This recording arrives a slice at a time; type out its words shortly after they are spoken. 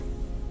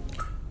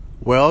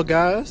Well,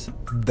 guys,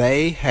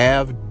 they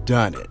have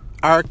done it.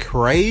 Our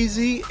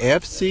crazy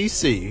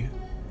FCC,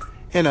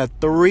 in a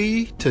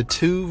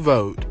 3-2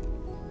 vote,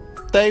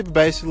 they've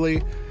basically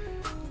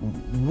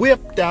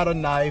whipped out a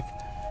knife,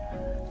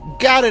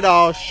 got it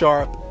all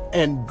sharp,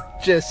 and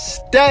just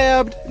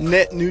stabbed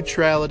net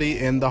neutrality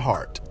in the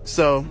heart.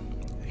 So,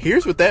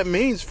 here's what that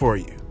means for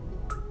you.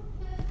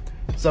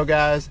 So,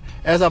 guys,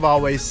 as I've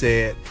always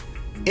said,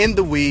 In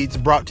the Weeds,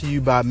 brought to you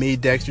by me,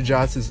 Dexter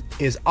Johnson,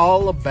 is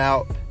all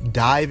about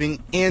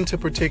diving into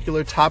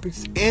particular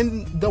topics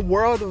in the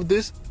world of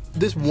this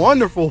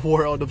wonderful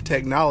world of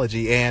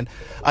technology. And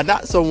a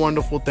not so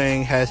wonderful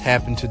thing has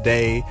happened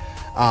today,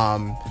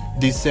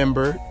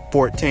 December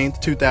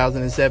 14th,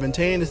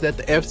 2017, is that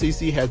the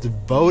FCC has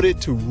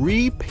voted to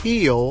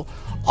repeal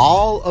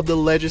all of the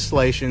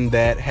legislation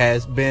that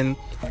has been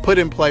put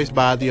in place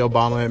by the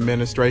Obama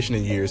administration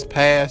in years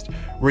past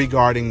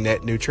regarding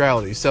net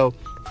neutrality. So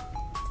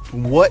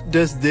what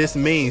does this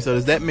mean? So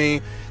does that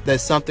mean that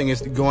something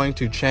is going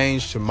to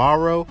change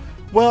tomorrow?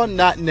 Well,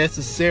 not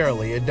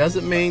necessarily. It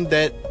doesn't mean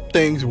that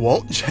things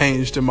won't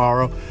change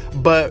tomorrow,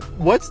 but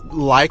what's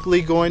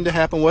likely going to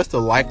happen? What's the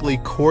likely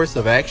course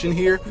of action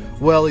here?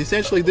 Well,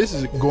 essentially, this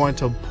is going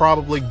to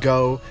probably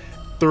go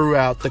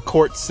throughout the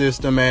court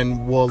system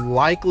and will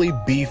likely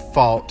be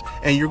fought.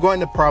 And you're going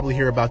to probably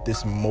hear about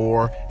this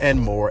more and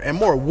more and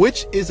more,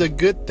 which is a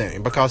good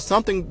thing, because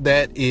something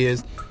that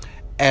is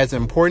as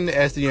important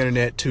as the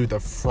internet to the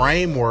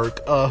framework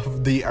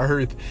of the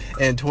earth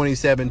in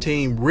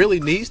 2017 really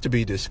needs to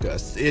be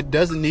discussed. It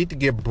doesn't need to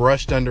get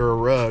brushed under a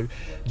rug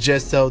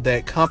just so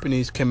that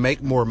companies can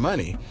make more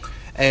money.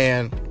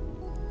 And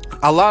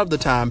a lot of the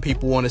time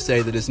people want to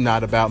say that it's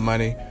not about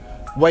money.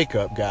 Wake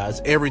up, guys.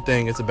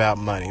 Everything is about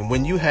money.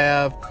 When you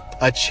have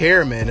a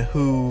chairman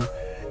who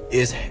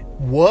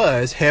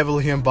was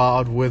heavily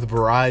involved with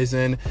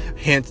Verizon,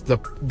 hence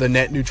the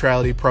net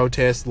neutrality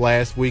protest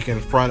last week in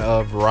front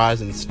of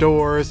Verizon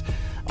stores,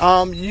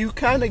 you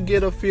kind of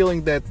get a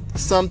feeling that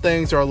some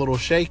things are a little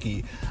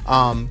shaky.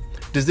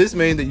 Does this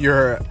mean that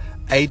your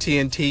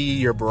AT&T,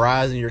 your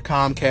Verizon, your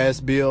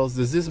Comcast bills,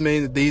 does this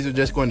mean that these are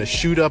just going to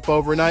shoot up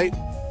overnight?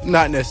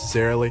 Not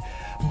necessarily.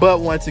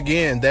 But once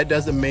again, that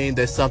doesn't mean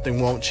that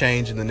something won't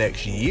change in the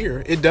next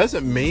year. It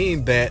doesn't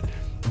mean that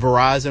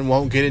Verizon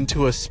won't get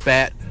into a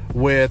spat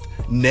with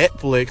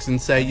Netflix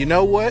and say, you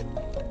know what,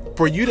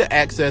 for you to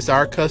access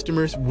our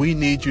customers, we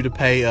need you to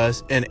pay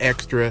us an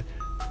extra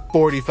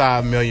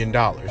 $45 million.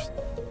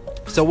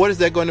 So what is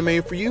that going to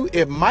mean for you?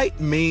 It might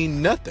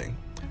mean nothing.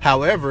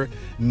 However,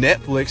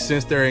 Netflix,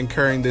 since they're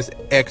incurring this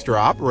extra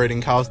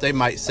operating cost, they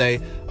might say,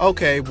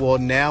 okay, well,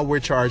 now we're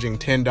charging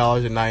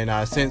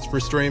 $10.99 for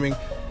streaming.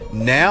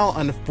 Now,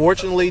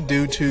 unfortunately,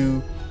 due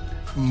to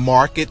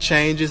market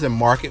changes and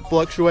market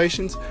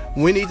fluctuations,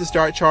 we need to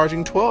start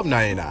charging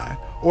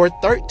 $12.99 or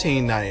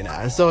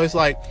 $13.99. So it's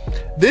like,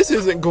 this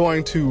isn't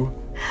going to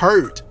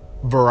hurt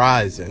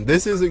Verizon.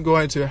 This isn't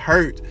going to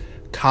hurt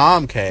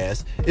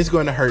Comcast. It's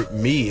going to hurt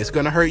me. It's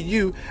going to hurt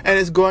you. And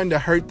it's going to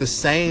hurt the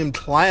same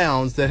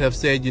clowns that have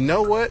said, you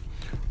know what?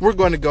 We're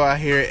going to go out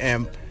here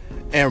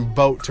and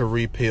vote to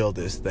repeal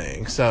this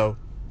thing. So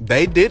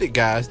they did it,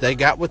 guys. They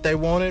got what they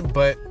wanted,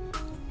 but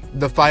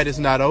the fight is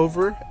not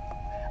over.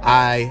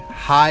 I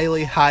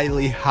highly,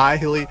 highly,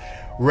 highly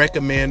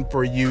recommend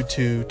for you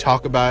to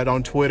talk about it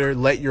on Twitter.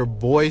 Let your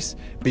voice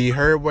be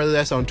heard, whether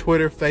that's on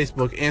Twitter,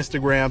 Facebook,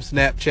 Instagram,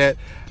 Snapchat,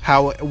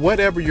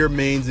 whatever your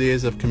means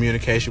is of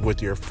communication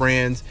with your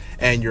friends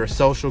and your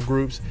social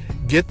groups.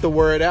 Get the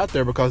word out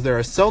there, because there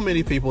are so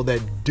many people that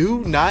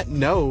do not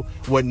know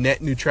what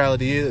net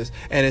neutrality is,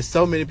 and there's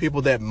so many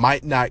people that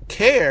might not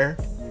care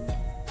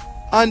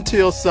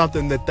until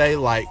something that they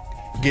like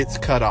gets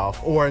cut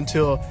off, or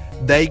until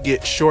they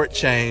get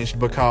shortchanged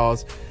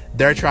because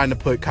they're trying to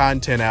put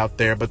content out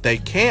there, but they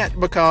can't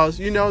because,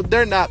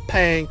 they're not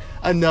paying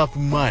enough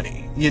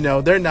money.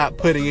 They're not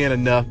putting in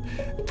enough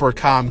for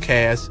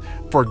Comcast,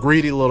 for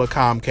greedy little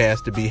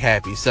Comcast to be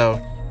happy.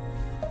 So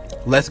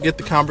let's get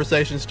the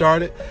conversation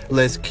started.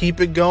 Let's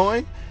keep it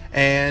going.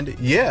 And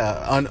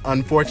yeah,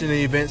 unfortunate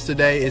events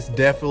today. It's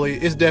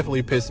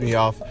definitely pissed me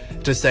off,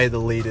 to say the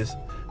latest.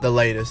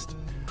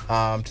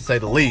 To say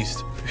the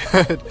least.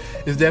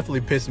 It's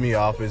definitely pissed me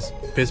off. It's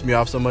pissed me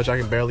off so much I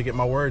can barely get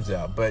my words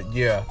out. But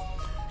yeah,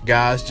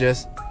 guys,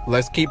 just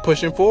let's keep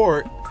pushing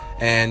forward.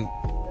 And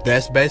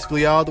that's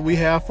basically all that we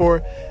have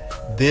for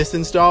this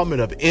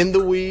installment of In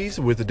the Weeds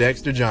with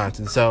Dexter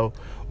Johnson. So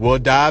we'll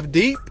dive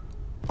deep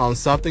on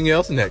something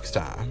else next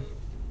time.